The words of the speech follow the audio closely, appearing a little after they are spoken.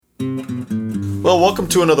Well, welcome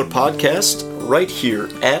to another podcast right here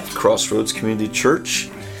at Crossroads Community Church.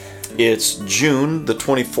 It's June the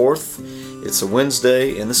 24th. It's a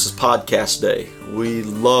Wednesday, and this is podcast day. We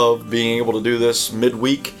love being able to do this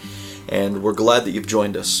midweek, and we're glad that you've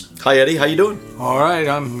joined us. Hi, Eddie. How you doing? All right,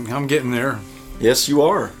 I'm getting there. Yes, you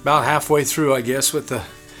are. About halfway through, I guess, with the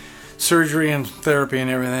surgery and therapy and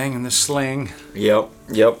everything, and the sling. Yep.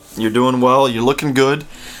 You're doing well. You're looking good.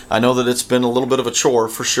 I know that it's been a little bit of a chore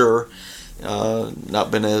for sure. Not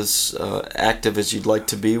been as active as you'd like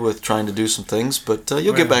to be with trying to do some things, but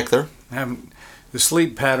you'll get back there. The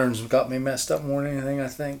sleep patterns got me messed up more than anything, I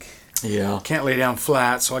think. Yeah. Can't lay down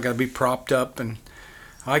flat, so I got to be propped up, and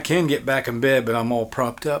I can get back in bed, but I'm all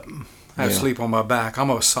propped up. I have to sleep on my back. I'm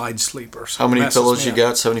a side sleeper. So how many pillows you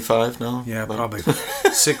got? 75 now? Yeah, probably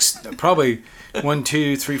six. Probably 1,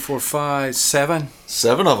 2, 3, 4, 5, 7.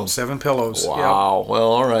 7 of them. 7 pillows. Wow. Yep.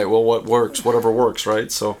 Well, all right. Well, what works? Whatever works,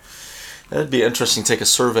 right? So that'd be interesting to take a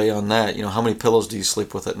survey on that. You know, how many pillows do you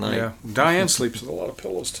sleep with at night? Yeah. Diane sleeps with a lot of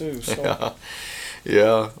pillows too. So.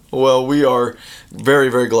 Yeah. Well, we are very,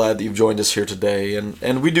 very glad that you've joined us here today,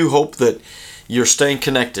 and we do hope that you're staying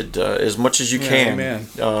connected as much as you can. Amen.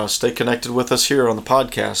 Stay connected with us here on the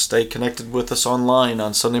podcast. Stay connected with us online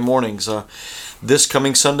on Sunday mornings. This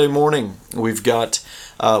coming Sunday morning, we've got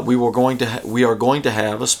we are going to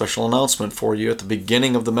have a special announcement for you at the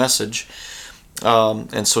beginning of the message,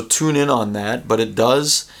 and so tune in on that. But it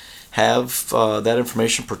does have that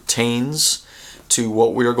information pertains to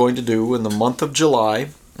what we are going to do in the month of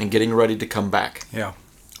July and getting ready to come back. Yeah.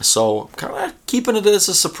 So kind of keeping it as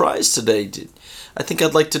a surprise today. I think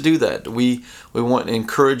I'd like to do that. We want to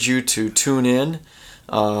encourage you to tune in,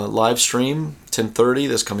 live stream 10:30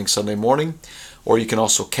 this coming Sunday morning, or you can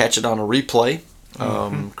also catch it on a replay,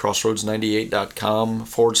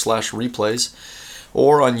 crossroads98.com/replays,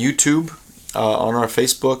 or on YouTube, on our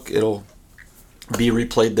Facebook. It'll be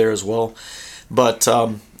replayed there as well. But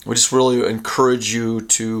we just really encourage you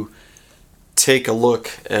to take a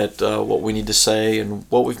look at what we need to say and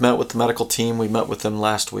what we've met with the medical team. We met with them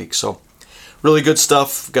last week, so really good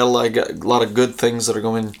stuff. Got a lot of good things that are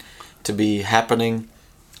going to be happening,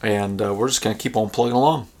 and we're just going to keep on plugging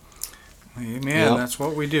along. Amen. Yep. That's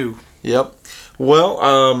what we do. Yep.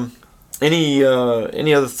 Well, any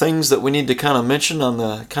other things that we need to kind of mention on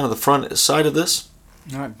the kind of the front side of this?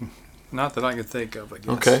 Not that I could think of, I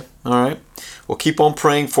guess. Okay. All right. Well, keep on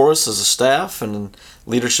praying for us as a staff and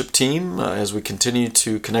leadership team as we continue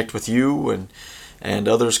to connect with you and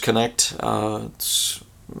others connect. It's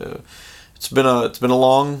been a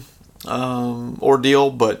long ordeal,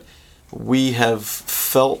 but we have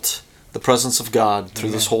felt the presence of God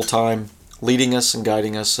through this whole time, leading us and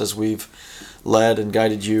guiding us as we've led and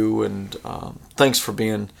guided you. And thanks for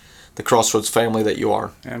being the Crossroads family that you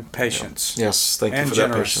are. And patience. Yes, thank you for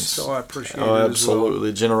generous. that patience. So I appreciate it. Absolutely. As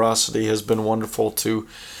well. Generosity has been wonderful to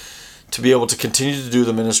be able to continue to do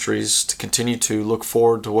the ministries, to continue to look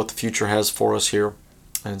forward to what the future has for us here.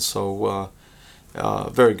 And so,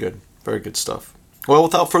 very good. Very good stuff. Well,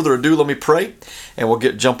 without further ado, let me pray, and we'll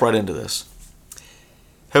jump right into this.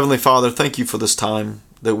 Heavenly Father, thank you for this time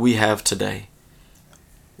that we have today.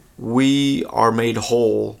 We are made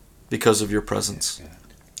whole because of your presence.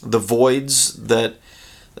 The voids that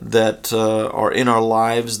are in our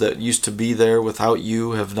lives that used to be there without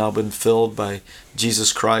you have now been filled by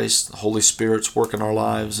Jesus Christ. The Holy Spirit's work in our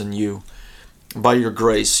lives, and you, by your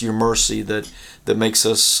grace, your mercy that makes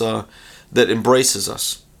us, that embraces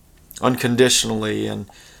us unconditionally, and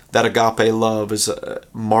that agape love is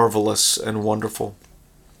marvelous and wonderful.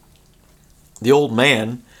 The old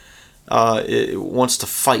man wants to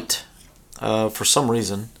fight for some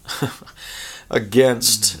reason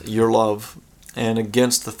against your love and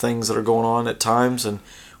against the things that are going on at times, and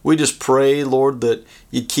we just pray, Lord, that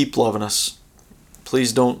you keep loving us.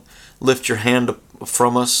 Please don't lift your hand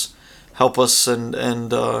from us. Help us and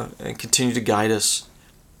continue to guide us.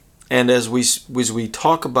 And as we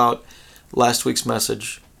talk about last week's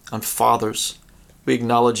message on fathers, we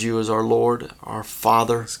acknowledge you as our Lord, our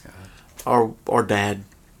Father, our Dad.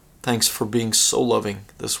 Thanks for being so loving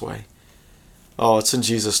this way. Oh, it's in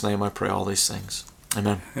Jesus' name I pray all these things.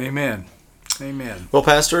 Amen. Amen. Amen. Well,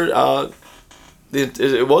 Pastor,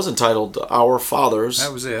 it was entitled Our Fathers.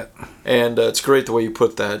 That was it. And it's great the way you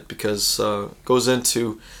put that, because it goes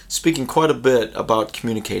into speaking quite a bit about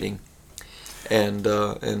communicating and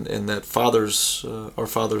that fathers, our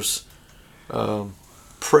Father's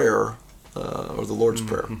prayer, or the Lord's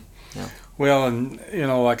Prayer. Yeah. Well, and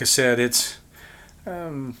like I said, it's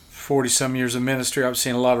 40-some years of ministry. I've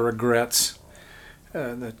seen a lot of regrets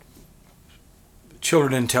that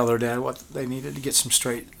children didn't tell their dad what they needed to get some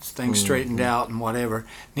things straightened out and whatever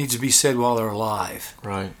needs to be said while they're alive.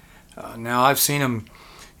 Right. Now I've seen them,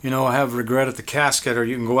 have regret at the casket, or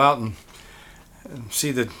you can go out and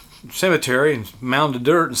see the cemetery and mound of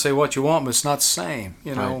dirt and say what you want, but it's not the same.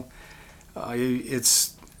 Right.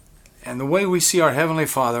 And the way we see our Heavenly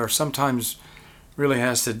Father sometimes really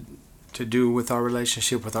has to do with our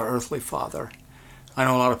relationship with our earthly father. I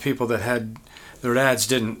know a lot of people that had their dads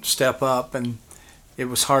didn't step up, and it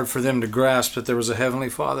was hard for them to grasp that there was a Heavenly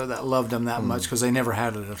Father that loved them that much, because they never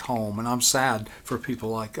had it at home. And I'm sad for people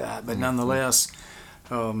like that. But nonetheless,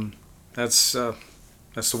 that's the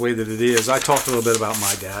way that it is. I talked a little bit about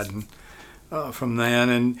my dad and from then,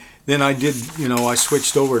 and then I did. I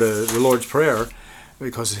switched over to the Lord's Prayer,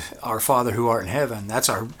 because our Father who art in heaven. That's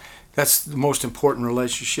the most important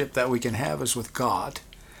relationship that we can have, is with God.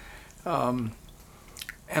 And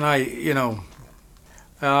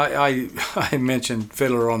I mentioned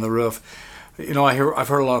Fiddler on the Roof. I've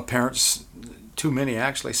heard a lot of parents, too many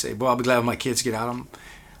actually, say, "Well, I'll be glad when my kids get out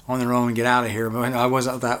on their own and get out of here." But I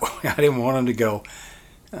wasn't that way. I didn't want them to go.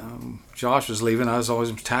 Josh was leaving. I was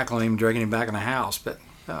always tackling him, dragging him back in the house. But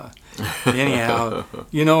anyhow,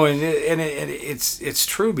 and it's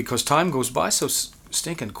true, because time goes by so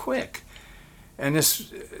stinking quick. And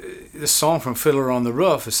this song from Fiddler on the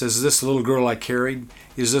Roof, it says, "Is this the little girl I carried?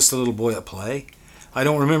 Is this the little boy at play? I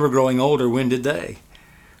don't remember growing older, when did they?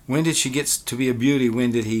 When did she get to be a beauty?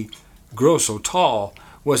 When did he grow so tall?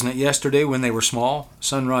 Wasn't it yesterday when they were small?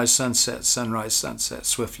 Sunrise, sunset,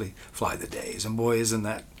 swiftly fly the days." And boy, isn't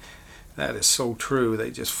that is so true.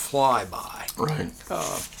 They just fly by. Right.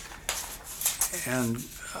 And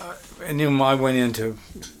then I went into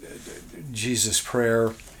Jesus'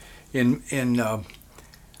 prayer in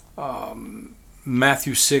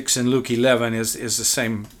Matthew 6 and Luke 11 is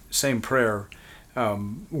the same prayer,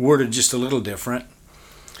 worded just a little different.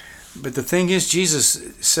 But the thing is, Jesus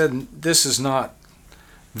said this is not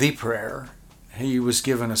the prayer. He was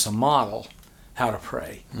giving us a model how to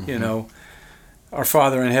pray. Mm-hmm. Our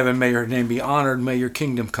Father in heaven, may your name be honored, may your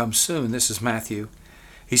kingdom come soon. This is Matthew.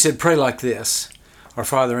 He said, pray like this: Our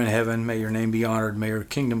Father in heaven, may your name be honored, may your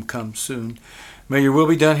kingdom come soon. May your will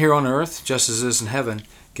be done here on earth, just as it is in heaven.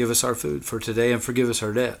 Give us our food for today, and forgive us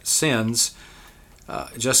our sins,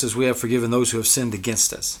 just as we have forgiven those who have sinned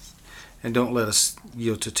against us. And don't let us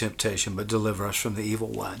yield to temptation, but deliver us from the evil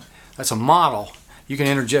one. That's a model. You can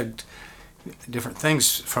interject different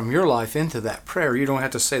things from your life into that prayer. You don't have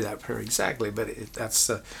to say that prayer exactly, but that's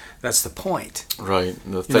the point. Right.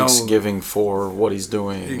 The thanksgiving for what he's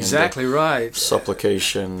doing. Exactly right.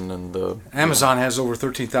 Supplication and the... Amazon has over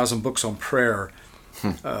 13,000 books on prayer.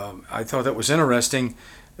 I thought that was interesting,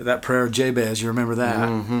 that prayer of Jabez. You remember that?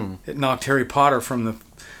 Mm-hmm. It knocked Harry Potter from the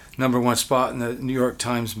 #1 spot in the New York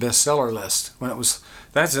Times bestseller list. When it was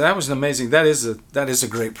that was amazing. That is a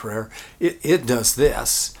great prayer. It does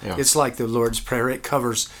this. Yeah. It's like the Lord's Prayer. It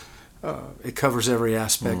covers every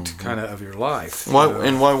aspect kind of your life.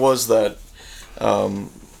 Why was that?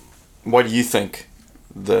 Why do you think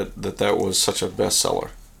that was such a bestseller?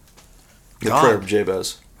 The prayer of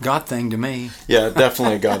Jabez. God thing to me. Yeah,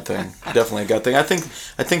 definitely a God thing. Definitely a God thing. I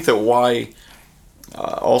think that why.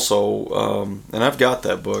 Also, and I've got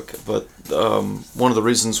that book, but one of the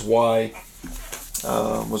reasons why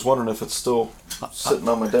was wondering if it's still sitting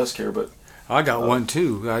on my desk here, but I got one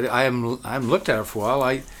too. I haven't looked at it for a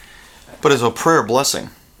while. But it's a prayer blessing.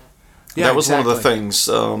 Yeah, that was exactly. one of the things,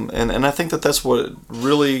 and I think that's what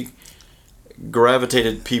really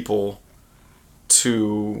gravitated people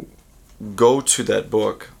to go to that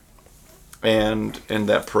book and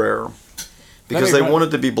that prayer. Because they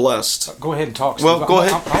wanted to be blessed. Go ahead and talk. Well, Steve. go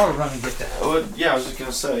ahead. I want to run and get that. Yeah, I was just going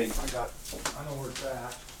to say. I know where it's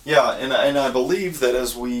at. Yeah, and I believe that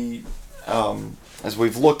as we've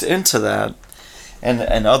looked into that,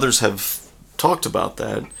 and others have talked about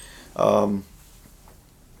that,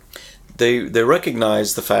 they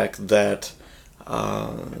recognize the fact that,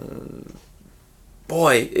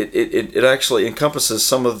 it actually encompasses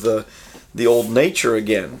some of the old nature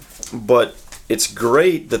again. But it's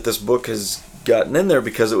great that this book has gotten in there,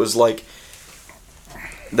 because it was like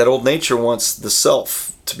that old nature wants the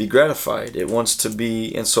self to be gratified. It wants to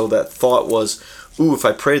be, and so that thought was, ooh, if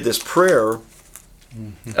I pray this prayer,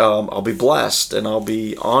 I'll be blessed and I'll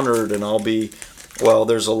be honored and I'll be, well,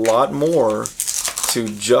 there's a lot more to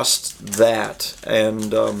just that.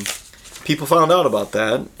 And people found out about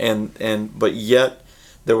that, but yet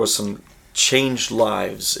there was some changed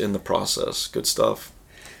lives in the process. Good stuff.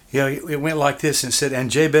 Yeah, it went like this, and said,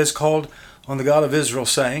 and Jabez called on the God of Israel,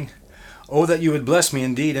 saying, Oh, that you would bless me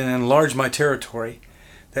indeed and enlarge my territory,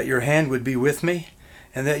 that your hand would be with me,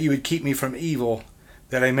 and that you would keep me from evil,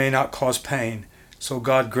 that he may not cause pain. So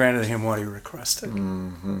God granted him what he requested.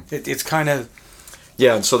 It's kind of...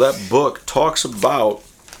 Yeah, and so that book talks about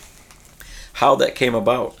how that came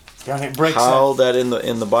about. And it breaks how that in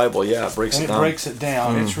the Bible, it breaks it down. Breaks it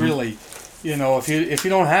down. It's really, if you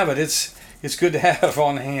don't have it, it's good to have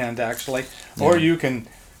on hand, actually. Or you can,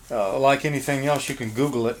 like anything else, you can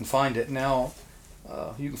Google it and find it. Now,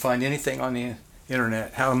 you can find anything on the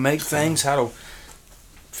internet. How to make things, how to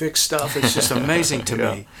fix stuff. It's just amazing to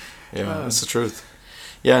me. Yeah, that's the truth.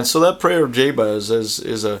 Yeah, and so that prayer of Jabez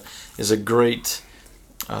is a great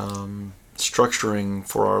structuring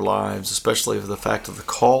for our lives, especially for the fact of the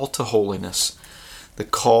call to holiness, the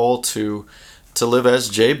call to live as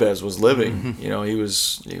Jabez was living. He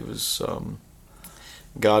was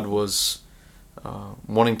God was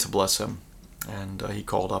wanting to bless him, and he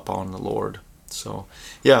called upon the Lord. So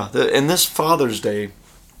and this Father's Day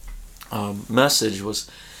message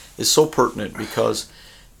is so pertinent, because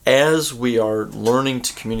as we are learning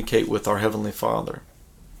to communicate with our Heavenly Father,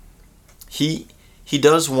 He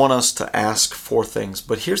does want us to ask for things,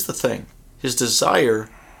 but here's the thing. His desire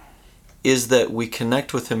is that we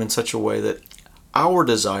connect with Him in such a way that our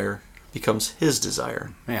desire becomes His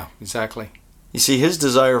desire. Yeah, exactly. You see, His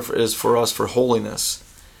desire is for us for holiness,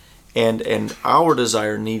 and our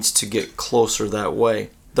desire needs to get closer that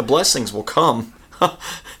way. The blessings will come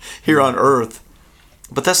here on earth,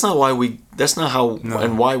 but that's not why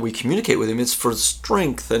and why we communicate with Him. It's for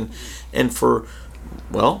strength and for,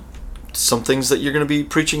 some things that you're going to be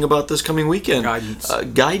preaching about this coming weekend.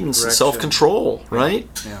 Guidance and self-control, right?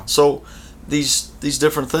 Yeah. So these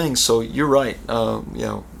different things. So you're right.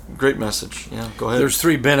 Great message. Yeah, go ahead. There's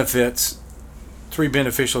three beneficial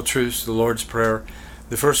truths to the Lord's Prayer.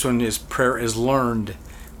 The first one is prayer is learned.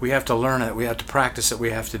 We have to learn it. We have to practice it.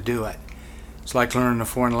 We have to do it. It's like learning a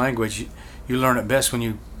foreign language. You learn it best when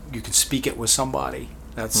you can speak it with somebody.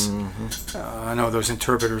 That's I know those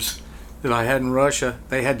interpreters that I had in Russia,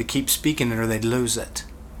 they had to keep speaking it or they'd lose it.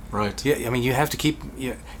 Right. Yeah, I mean, you have to keep,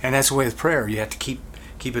 and that's the way with prayer. You have to keep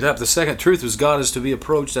it up. The second truth is God is to be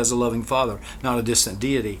approached as a loving Father, not a distant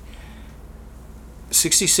deity.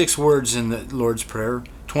 66 words in the Lord's Prayer,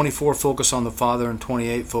 24 focus on the Father, and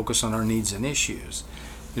 28 focus on our needs and issues.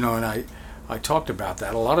 And I talked about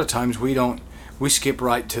that. A lot of times we skip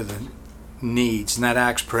right to the needs, and that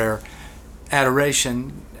Acts prayer,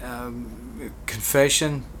 adoration,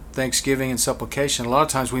 confession, thanksgiving, and supplication. A lot of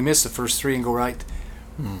times we miss the first three and go right.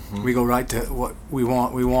 We go right to what we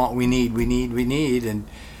want, we need, and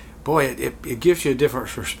boy, it gives you a different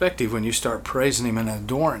perspective when you start praising Him and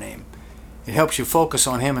adoring Him. It helps you focus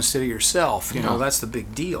on Him instead of yourself. That's the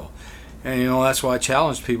big deal, and that's why I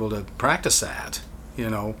challenge people to practice that.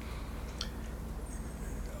 And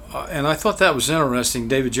I thought that was interesting.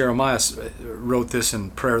 David Jeremiah wrote this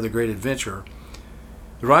in Prayer of the Great Adventurer.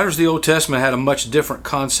 The writers of the Old Testament had a much different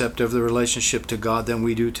concept of the relationship to God than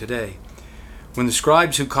we do today. When the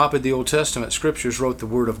scribes who copied the Old Testament scriptures wrote the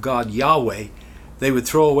word of God, Yahweh, they would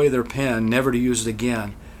throw away their pen, never to use it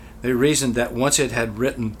again. They reasoned that once it had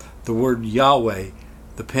written the word Yahweh,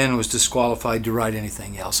 the pen was disqualified to write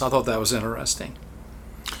anything else. I thought that was interesting.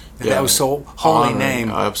 That was so holy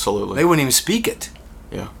name. Absolutely. They wouldn't even speak it.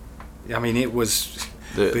 Yeah. I mean, it was...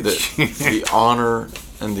 The honor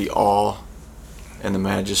and the awe and the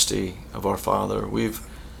majesty of our Father.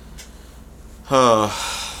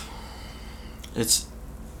 It's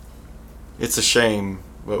a shame,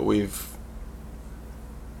 but it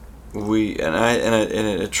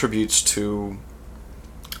attributes to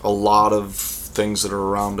a lot of things that are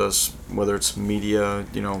around us, whether it's media,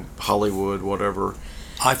 Hollywood, whatever.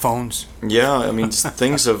 iPhones. Yeah, I mean,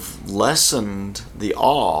 things have lessened the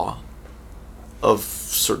awe of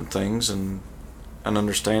certain things and an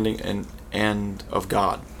understanding and of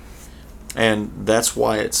God. And that's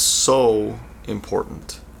why it's so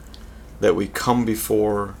important that we come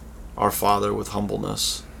before our Father with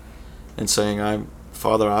humbleness and saying,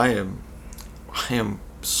 Father, I am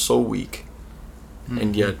so weak,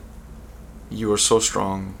 and yet you are so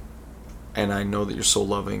strong, and I know that you're so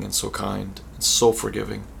loving and so kind and so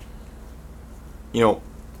forgiving.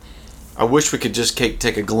 I wish we could just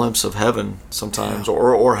take a glimpse of heaven sometimes,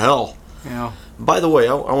 or hell. Yeah. By the way,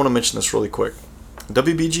 I want to mention this really quick.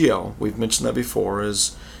 WBGL, we've mentioned that before,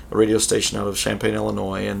 is a radio station out of Champaign,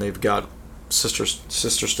 Illinois, and they've got sister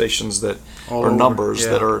stations that all are over, numbers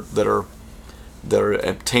yeah. that are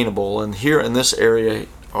obtainable. And here in this area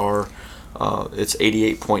it's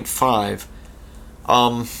 88.5.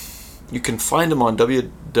 You can find them on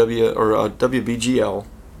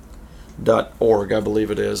WBGL.org, I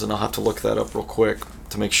believe it is, and I'll have to look that up real quick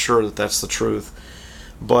to make sure that that's the truth.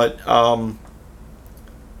 But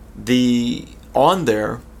the on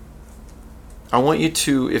there, I want you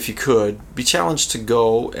to, if you could, be challenged to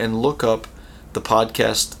go and look up the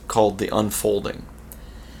podcast called The Unfolding.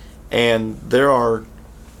 And there's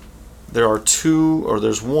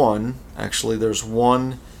one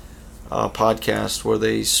podcast where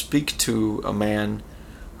they speak to a man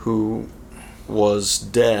who was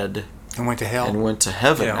dead And went to hell. and went to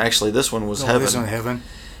heaven. Yeah. Actually, this one was heaven. This one heaven.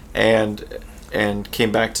 And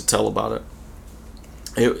came back to tell about it.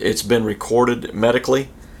 It's been recorded medically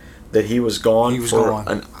that he was gone.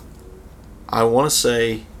 I want to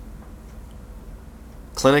say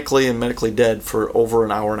clinically and medically dead for over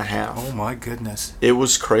an hour and a half. Oh my goodness! It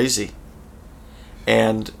was crazy,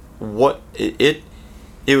 and what it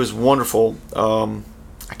was wonderful.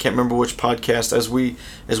 I can't remember which podcast. As we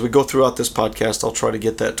go throughout this podcast, I'll try to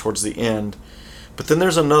get that towards the end. But then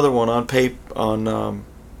there's another one on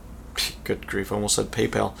good grief, I almost said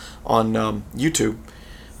PayPal, on YouTube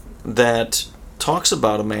that talks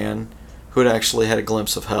about a man who had actually had a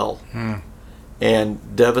glimpse of hell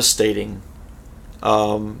and devastating.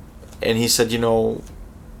 And he said,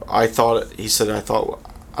 I thought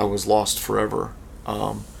I was lost forever.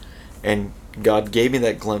 And God gave me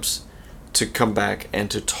that glimpse to come back and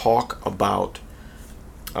to talk about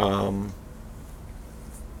the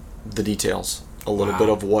details, a little bit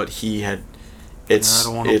of what he had. I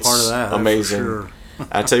don't want no part of that. Amazing. For sure.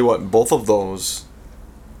 I tell you what, both of those.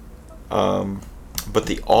 But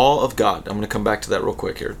the awe of God, I'm going to come back to that real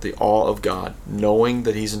quick here. The awe of God, knowing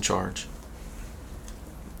that He's in charge.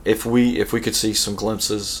 If we could see some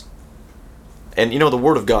glimpses, and the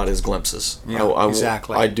Word of God is glimpses. Yeah,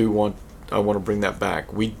 exactly. I want to bring that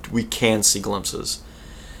back. We can see glimpses.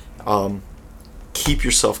 Keep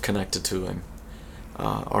yourself connected to Him.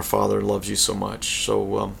 Our Father loves you so much.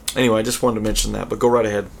 So anyway, I just wanted to mention that. But go right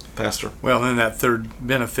ahead, Pastor. Well, then that third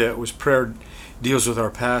benefit was prayer deals with our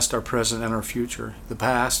past, our present, and our future. The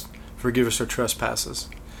past, forgive us our trespasses.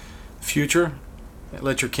 Future,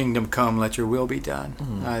 let your kingdom come, let your will be done.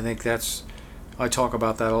 Mm-hmm. I think I talk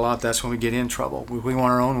about that a lot. That's when we get in trouble. We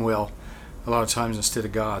want our own will a lot of times instead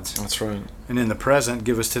of God's. That's right. And in the present,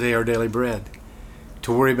 give us today our daily bread.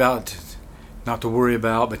 Not to worry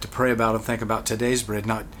about, but to pray about and think about today's bread,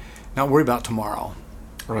 not worry about tomorrow.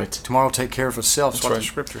 Right. Tomorrow will take care of itself. That's what the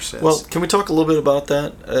Scripture says. Well, can we talk a little bit about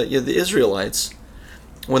that? The Israelites,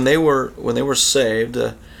 when they were saved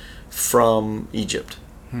from Egypt,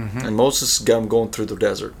 and Moses got them going through the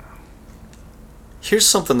desert. Here's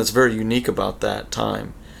something that's very unique about that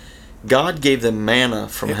time. God gave them manna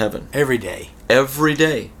from heaven every day. Every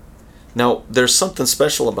day. Now, there's something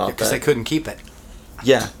special about that. Because they couldn't keep it.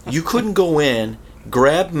 Yeah, you couldn't go in,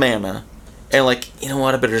 grab manna, and I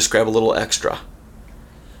better just grab a little extra.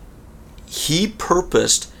 He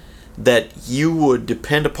purposed that you would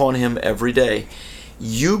depend upon Him every day.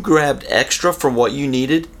 You grabbed extra from what you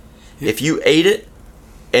needed. If you ate it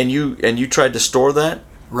and you tried to store that,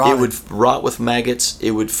 it would rot with maggots.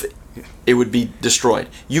 It would be destroyed.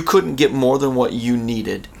 You couldn't get more than what you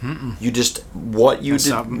needed. You just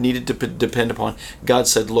needed to depend upon. God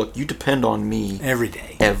said, "Look, you depend on me every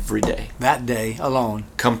day. Every day. That day alone.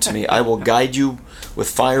 Come to me. I will guide you with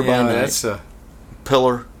fire by night. That's a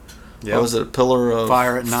pillar." Yep. What was it? A pillar of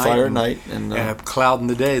fire at night, and a cloud in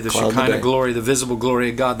the day. The Shekinah glory, the visible glory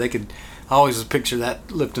of God. I always picture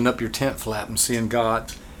that lifting up your tent flap and seeing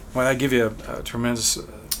God. Well, that give you a tremendous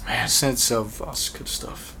sense of good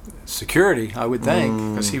stuff. Security, I would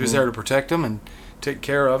think, because He was there to protect them and take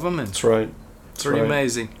care of them. And that's right. It's pretty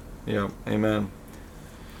amazing. Yeah. Amen.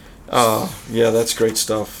 That's great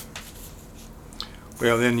stuff.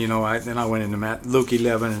 Well, then I went into Luke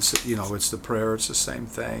 11, and it's the prayer. It's the same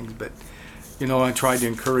thing. But I tried to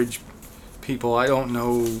encourage people. I don't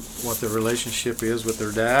know what their relationship is with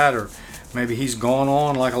their dad, or maybe he's gone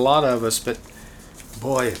on like a lot of us. But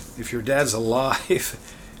boy, if your dad's alive,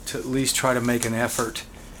 to at least try to make an effort.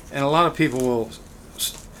 And a lot of people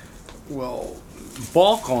will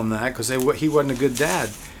balk on that because he wasn't a good dad.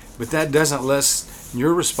 But that doesn't lessen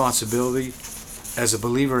your responsibility as a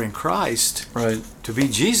believer in Christ, right, to be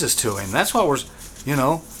Jesus to him. That's what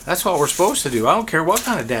that's what we're supposed to do. I don't care what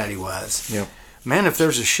kind of dad he was. Yep. Man, if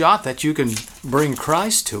there's a shot that you can bring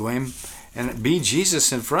Christ to him and be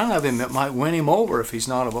Jesus in front of him, it might win him over if he's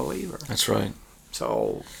not a believer. That's right.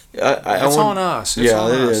 So it's on us. It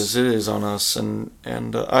is on us, and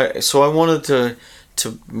I wanted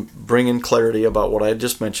to bring in clarity about what I had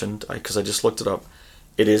just mentioned because I just looked it up.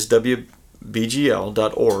 It is wbgl.org.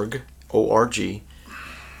 O-R-G,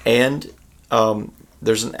 and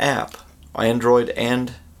there's an app, Android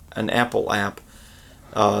and an Apple app,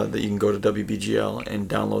 that you can go to WBGL and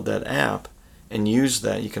download that app and use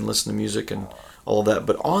that. You can listen to music and all of that.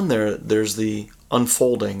 But on there, there's the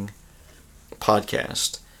Unfolding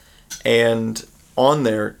podcast. And on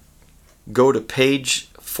there, go to page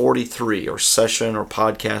 43 or session or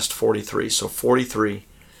podcast 43. So 43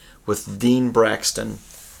 with Dean Braxton.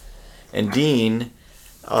 And Dean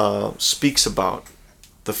speaks about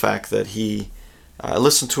the fact that I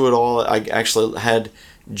listened to it all. I actually had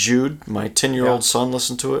Jude, my 10-year-old son,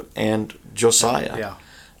 listen to it, and Josiah.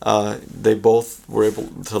 Yeah. They both were able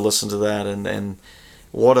to listen to that, and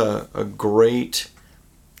what a great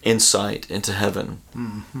insight into heaven.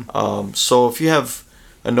 Mm-hmm. So if you have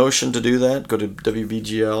a notion to do that, go to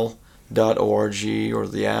wbgl.org or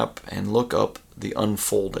the app and look up The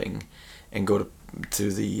Unfolding and go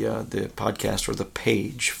to the podcast or the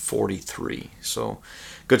page 43. So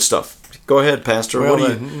good stuff. Go ahead, Pastor. Well,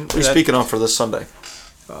 what are you speaking on for this Sunday?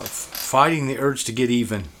 Fighting the urge to get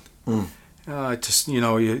even. Just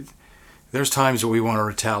there's times that we want to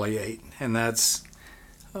retaliate, and that's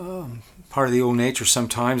part of the old nature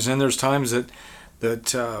sometimes. And there's times that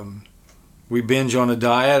we binge on a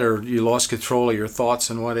diet, or you lost control of your thoughts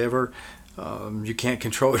and whatever. You can't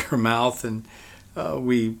control your mouth, and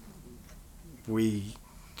we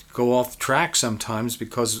go off the track sometimes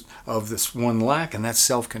because of this one lack, and that's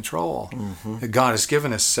self-control. Mm-hmm. God has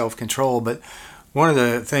given us self-control, but one of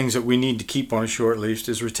the things that we need to keep on a short leash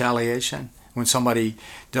is retaliation. When somebody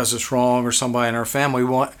does us wrong, or somebody in our family,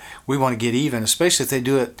 we want to get even, especially if they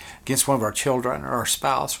do it against one of our children or our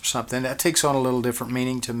spouse or something. That takes on a little different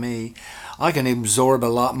meaning to me. I can absorb a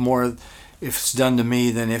lot more if it's done to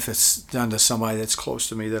me than if it's done to somebody that's close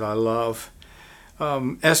to me that I love.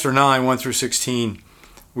 Esther 9, 1 through 16,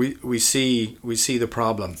 we see the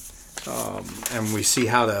problem, and we see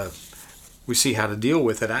how to deal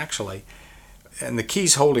with it, actually. And the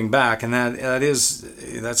key's holding back, and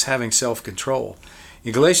that's having self-control.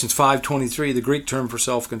 In Galatians 5:23, the Greek term for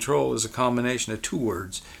self-control is a combination of two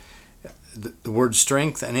words, the word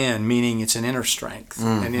strength and in, meaning it's an inner strength.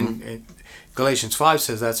 Mm-hmm. And in Galatians 5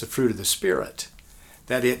 says that's a fruit of the Spirit,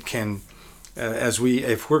 that it can,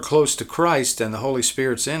 if we're close to Christ and the Holy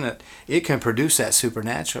Spirit's in it, it can produce that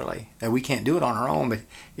supernaturally. And we can't do it on our own, but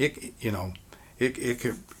it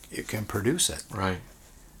can produce it. Right.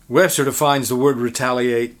 Webster defines the word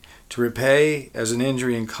retaliate: to repay as an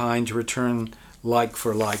injury in kind, to return like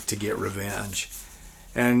for like, to get revenge.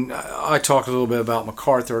 And I talked a little bit about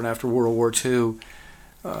MacArthur, and after World War II,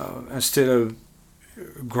 instead of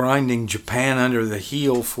grinding Japan under the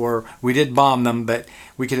heel we did bomb them, but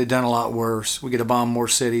we could have done a lot worse. We could have bombed more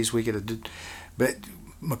cities. But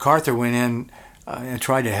MacArthur went in and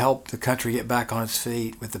tried to help the country get back on its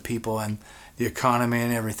feet with the people and the economy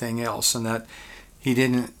and everything else, and that he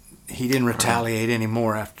didn't retaliate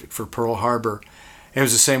anymore for Pearl Harbor. It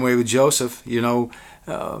was the same way with Joseph.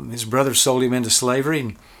 His brothers sold him into slavery,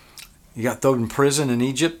 and he got thrown in prison in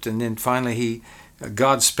Egypt, and then finally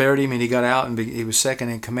God spared him, and he got out, and he was second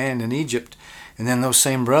in command in Egypt. And then those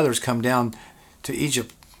same brothers come down to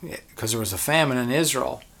Egypt because there was a famine in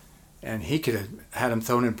Israel, and he could have had him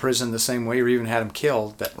thrown in prison the same way, or even had him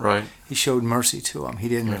killed. But right. He showed mercy to him. He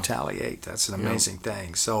didn't retaliate. That's an amazing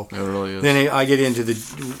thing. So it really is. Then I get into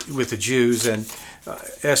with the Jews and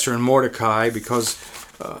Esther and Mordecai, because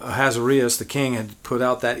Ahasuerus, the king, had put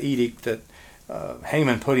out that edict that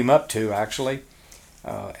Haman put him up to, actually.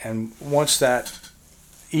 And once that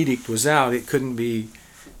edict was out, it couldn't be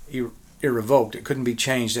irrevoked. It couldn't be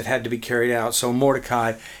changed. It had to be carried out. So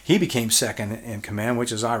Mordecai, he became second in command,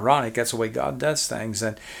 which is ironic. That's the way God does things.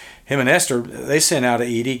 And him and Esther, they sent out an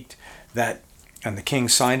edict and the king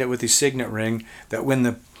signed it with his signet ring, that when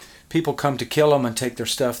the people come to kill them and take their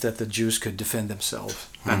stuff, that the Jews could defend themselves.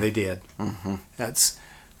 Mm-hmm. And they did. Mm-hmm. That's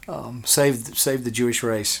saved the Jewish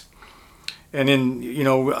race. And then,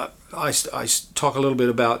 I talk a little bit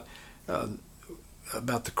about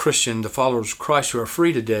the Christian, the followers of Christ who are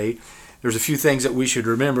free today. There's a few things that we should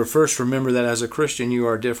remember. First, remember that as a Christian, you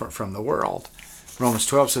are different from the world. Romans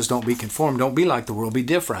 12 says, don't be conformed. Don't be like the world. Be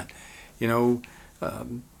different.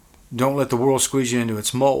 Don't let the world squeeze you into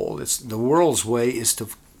its mold. The world's way is to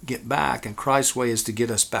get back, and Christ's way is to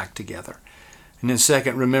get us back together. And then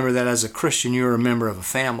second, remember that as a Christian, you're a member of a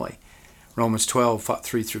family. Romans 12,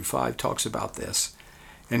 3 through 5 talks about this.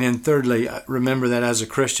 And then thirdly, remember that as a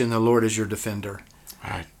Christian, the Lord is your defender.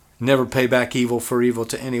 Right. Never pay back evil for evil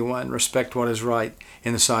to anyone. Respect what is right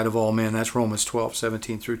in the sight of all men. That's Romans 12,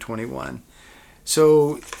 17 through 21.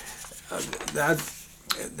 So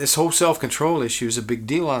this whole self-control issue is a big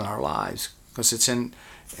deal in our lives, because it's in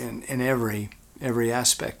every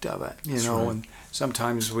aspect of it. Right. And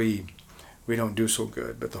sometimes we we don't do so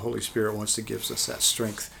good. But the Holy Spirit wants to give us that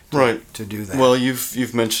strength to do that. Well,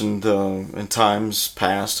 you've mentioned in times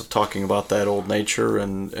past of talking about that old nature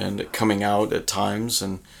and it coming out at times,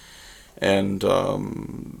 and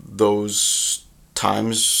those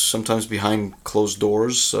times sometimes behind closed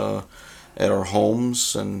doors at our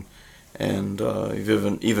homes, and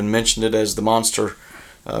you've even mentioned it as the monster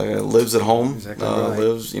lives at home, exactly right.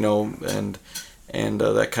 lives, and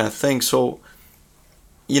that kind of thing. So,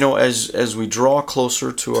 as we draw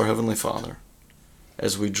closer to our Heavenly Father,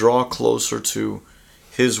 as we draw closer to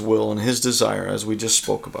His will and His desire, as we just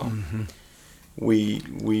spoke about, Mm-hmm.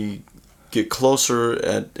 we get closer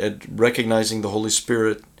at recognizing the Holy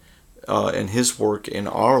Spirit and His work in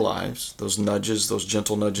our lives. Those nudges, those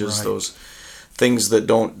gentle nudges, Right. those things that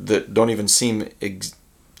don't even seem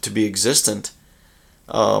to be existent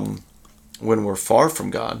when we're far from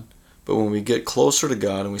God. But when we get closer to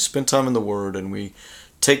God and we spend time in the Word and we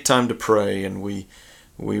take time to pray and we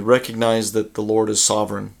recognize that the Lord is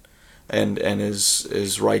sovereign and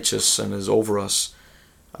is righteous and is over us,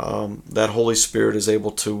 that Holy Spirit is able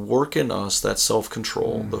to work in us that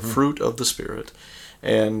self-control, the fruit of the Spirit,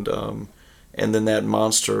 and then that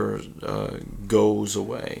monster goes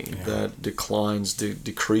away, that declines,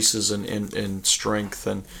 decreases in strength,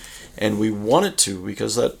 and we want it to,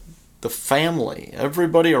 because that the family,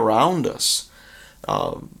 everybody around us,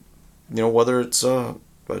 whether it's a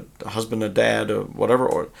husband, a dad, or whatever,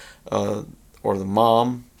 or the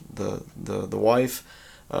mom, the wife,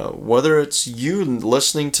 whether it's you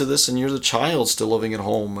listening to this and you're the child still living at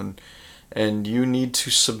home and you need to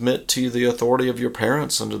submit to the authority of your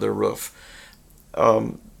parents under their roof.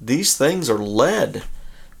 These things are led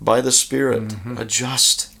by the Spirit. Mm-hmm.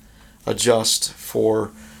 Adjust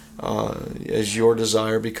for as your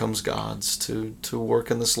desire becomes God's to work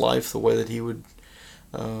in this life the way that He would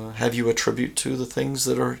have you attribute to the things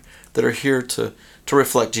that are here to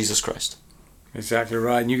reflect Jesus Christ. Exactly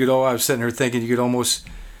right. And I was sitting here thinking you could almost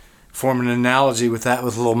form an analogy with that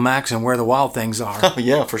with little Max and Where the Wild Things Are. Oh,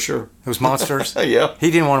 yeah, for sure. Those monsters. Yeah.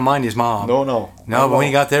 He didn't want to mind his mom. No. But when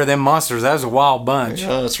he got there, them monsters, that was a wild bunch.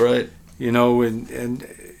 Yeah, that's right. And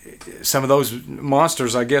some of those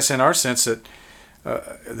monsters, I guess, in our sense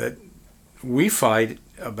that we fight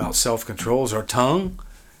about self-control is our tongue.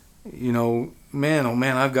 Man, oh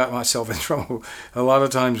man, I've got myself in trouble a lot of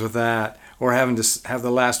times with that, or having to have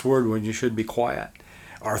the last word when you should be quiet.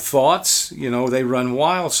 Our thoughts, they run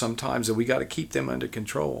wild sometimes, and we got to keep them under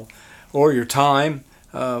control. Or your time,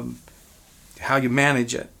 how you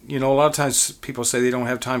manage it. A lot of times people say they don't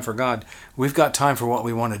have time for God. We've got time for what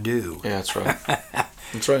we want to do. Yeah, that's right.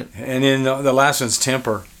 That's right. And then the last one's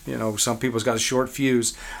temper. Some people's got a short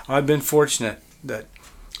fuse. I've been fortunate that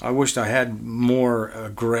I wished I had more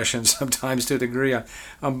aggression sometimes to a degree.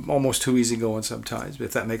 I'm almost too easygoing sometimes,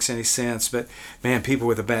 if that makes any sense. But, man, people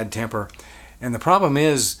with a bad temper. And the problem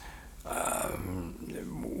is,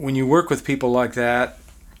 when you work with people like that,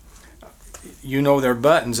 their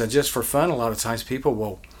buttons, and just for fun, a lot of times people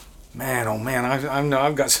will, man, oh man,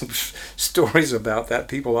 I've got some stories about that.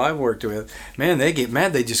 People I've worked with, man, they get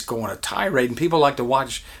mad, they just go on a tirade, and people like to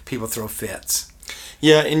watch people throw fits.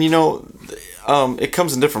 Yeah, and it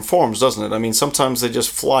comes in different forms, doesn't it? I mean, sometimes they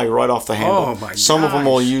just fly right off the handle. Oh my Some of them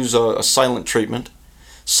will gosh. use a silent treatment.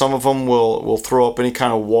 Some of them will throw up any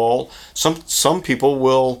kind of wall. Some people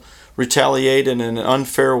will retaliate in an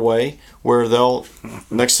unfair way where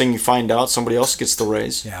next thing you find out, somebody else gets the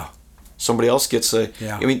raise. Yeah. Somebody else gets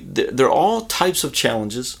Yeah. I mean, there are all types of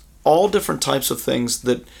challenges, all different types of things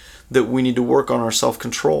that we need to work on our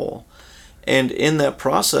self-control. And in that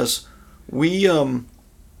process, we, I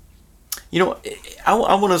want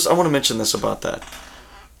to mention this about that.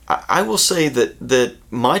 I will say that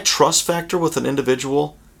my trust factor with an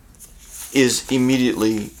individual is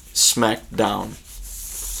immediately smacked down.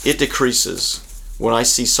 It decreases when I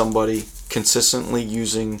see somebody consistently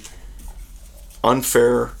using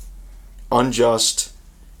unfair, unjust,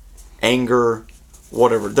 anger,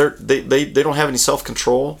 whatever. They don't have any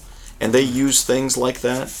self-control, and they use things like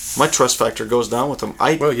that. My trust factor goes down with them.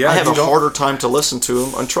 I have a harder time to listen to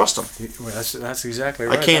them and trust them. Well, that's exactly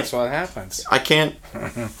right. That's what happens. I can't.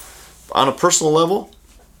 On a personal level,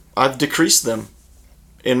 I've decreased them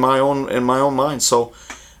in my own mind. So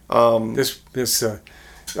I was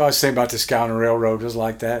thinking about this guy on the railroad. It was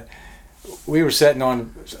like that. We were sitting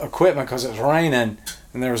on equipment because it was raining,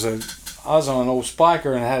 and I was on an old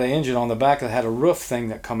spiker and it had an engine on the back that had a roof thing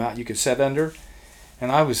that come out you could sit under.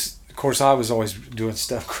 And I was always doing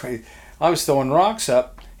stuff crazy. I was throwing rocks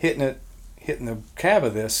up, hitting the cab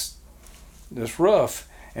of this roof,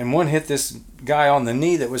 and one hit this guy on the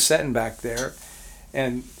knee that was sitting back there,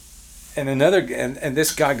 and and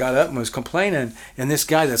this guy got up and was complaining, and this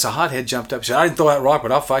guy that's a hothead jumped up and said, "I didn't throw that rock,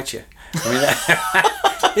 but I'll fight you." I mean,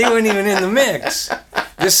 he wasn't even in the mix.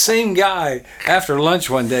 This same guy, after lunch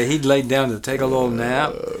one day, he'd laid down to take a little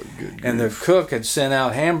nap, and the cook had sent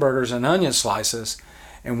out hamburgers and onion slices,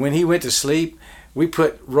 and when he went to sleep, we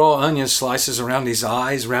put raw onion slices around his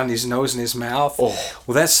eyes, around his nose and his mouth. Oh.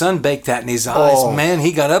 Well, that sun baked that in his eyes. Oh. Man,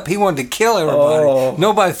 he got up. He wanted to kill everybody. Oh.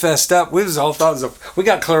 Nobody fessed up. We was all thought we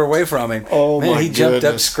got clear away from him. Oh, man, he jumped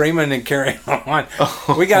up screaming and carrying on.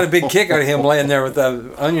 Oh. We got a big kick out of him laying there with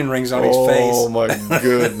the onion rings on his face. Oh, my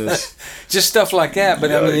goodness. Just stuff like that. But,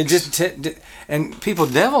 Yikes. I mean, it just... and people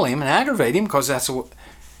devil him and aggravate him because that's the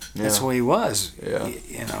way he was. Yeah.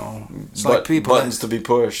 You know, it's like people buttons to be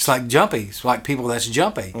pushed. It's like jumpy. It's like people that's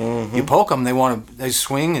jumpy. Mm-hmm. You poke them, they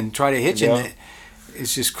swing and try to hit you. And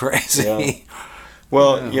it's just crazy. Yeah.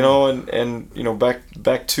 Well, you know, and you know,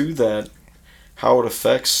 back to that, how it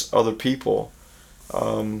affects other people.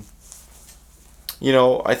 You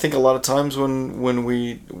know, I think a lot of times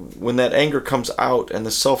when that anger comes out and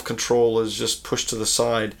the self-control is just pushed to the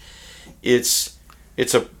side, it's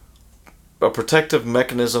a protective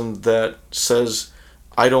mechanism that says,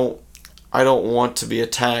 I don't want to be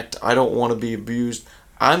attacked. I don't want to be abused.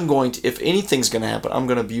 I'm going to, if anything's going to happen, I'm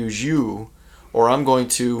going to abuse you, or I'm going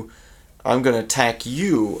to attack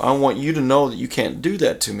you. I want you to know that you can't do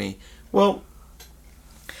that to me. Well,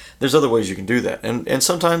 there's other ways you can do that, and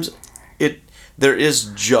sometimes there is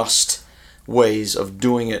just ways of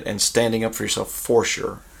doing it and standing up for yourself for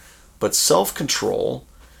sure, but self-control.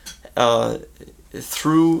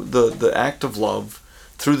 Through the act of love,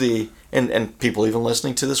 through the and people even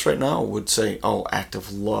listening to this right now would say, "Oh, act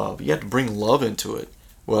of love. You have to bring love into it."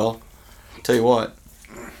 Well, tell you what,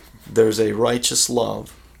 there's a righteous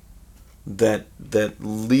love that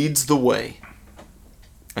leads the way.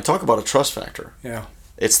 And talk about a trust factor. Yeah,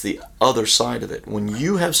 it's the other side of it. When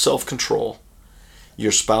you have self-control,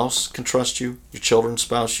 your spouse can trust you. Your children's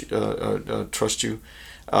spouse trust you.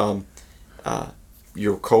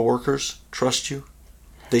 Your coworkers trust you.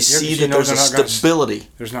 They see that there's a stability.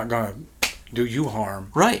 There's not going to do you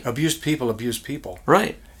harm. Right. Abused people abuse people.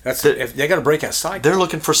 Right. If they got to break that cycle. They're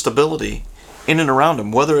looking for stability in and around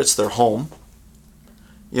them, whether it's their home,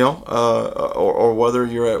 you know, or whether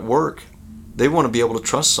you're at work. They want to be able to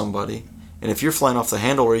trust somebody. And if you're flying off the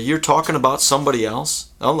handle or you're talking about somebody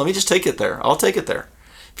else, let me just take it there. I'll take it there.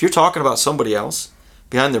 If you're talking about somebody else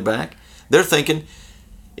behind their back, they're thinking,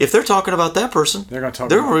 if they're talking about that person, they're going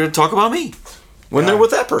to talk about me when they're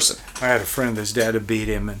with that person. I had a friend, his dad had beat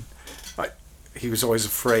him, and he was always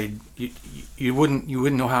afraid you wouldn't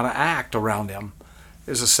know how to act around him.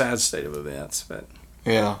 It was a sad state of events, but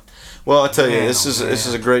yeah. Well, I tell you, this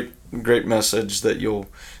is a great message that you'll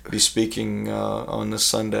be speaking on this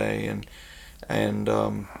Sunday, and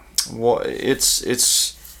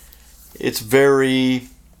it's very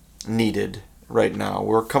needed right now.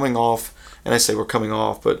 We're coming off. And I say we're coming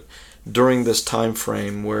off, but during this time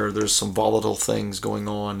frame where there's some volatile things going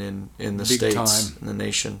on in the states, in the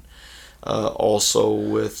nation, also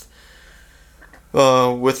with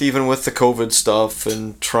even with the COVID stuff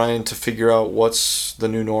and trying to figure out what's the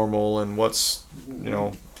new normal and what's, you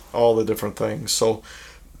know, all the different things. So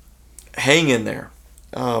hang in there,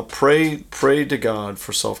 pray to God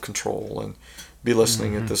for self-control, and be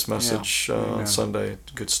listening at this message on Sunday.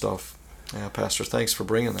 Good stuff. Yeah, Pastor, thanks for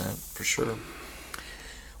bringing that, for sure.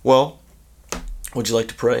 Well, would you like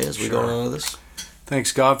to pray as we go on to this?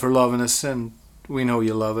 Thanks, God, for loving us, and we know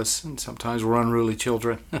you love us, and sometimes we're unruly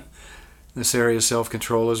children. This area of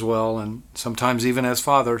self-control as well, and sometimes even as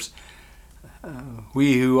fathers.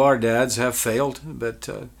 We who are dads have failed, but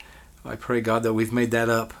I pray, God, that we've made that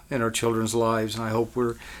up in our children's lives, and I hope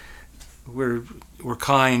we're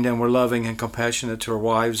kind and we're loving and compassionate to our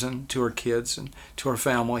wives and to our kids and to our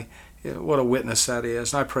family. What a witness that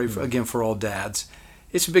is. And I pray, again, for all dads.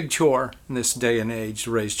 It's a big chore in this day and age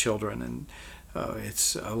to raise children, and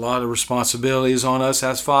it's a lot of responsibilities on us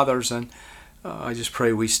as fathers, and I just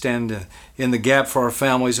pray we stand in the gap for our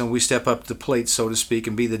families, and we step up to the plate, so to speak,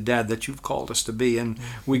 and be the dad that you've called us to be. And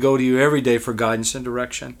we go to you every day for guidance and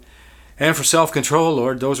direction. And for self-control,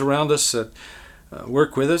 Lord, those around us that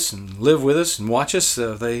work with us and live with us and watch us,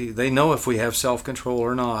 they know if we have self-control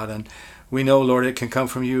or not. And we know, Lord, it can come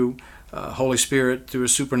from you, Holy Spirit, through a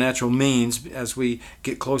supernatural means as we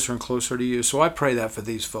get closer and closer to you. So I pray that for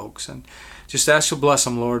these folks. And just ask you to bless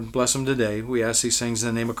them, Lord. Bless them today. We ask these things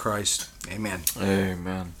in the name of Christ. Amen.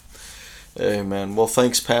 Amen. Amen. Well,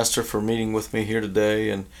 thanks, Pastor, for meeting with me here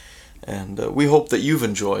today. And we hope that you've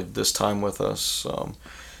enjoyed this time with us.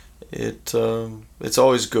 It's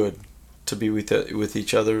always good to be with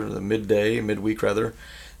each other, midweek rather,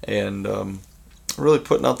 and really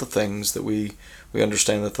putting out the things that we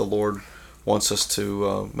understand that the Lord wants us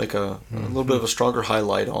to make a little bit of a stronger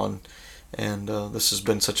highlight on. And this has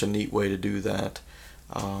been such a neat way to do that.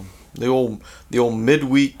 The old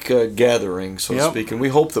midweek gathering, so to speak. And we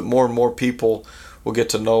hope that more and more people will get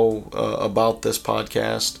to know about this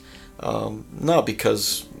podcast. Not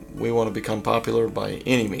because we want to become popular by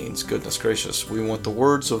any means, goodness gracious. We want the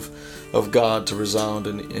words of God to resound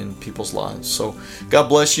in people's lives. So God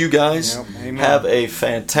bless you guys. Amen. Have a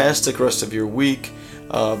fantastic rest of your week.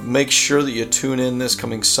 Make sure that you tune in this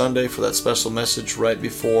coming Sunday for that special message right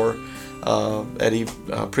before Eddie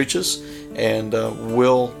preaches. And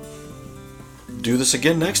we'll do this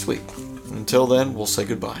again next week. Until then, we'll say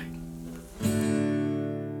goodbye.